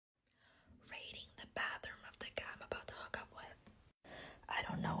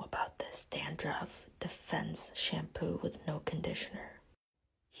this dandruff defense shampoo with no conditioner.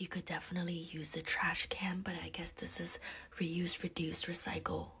 You could definitely use a trash can, but I guess this is reuse, reduce,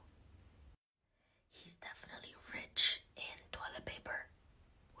 recycle. He's definitely rich in toilet paper.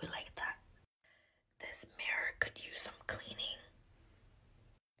 We like that. This mirror could use some cleaning.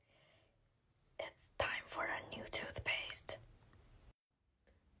 It's time for a new toothpaste.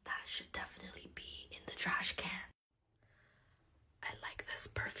 That should definitely be in the trash can. I like this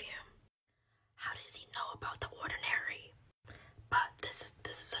perfume. How does he know about The Ordinary? But this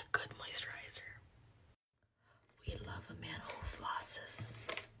is a good moisturizer. We love a man who flosses.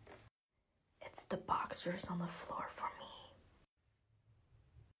 It's the boxers on the floor for me.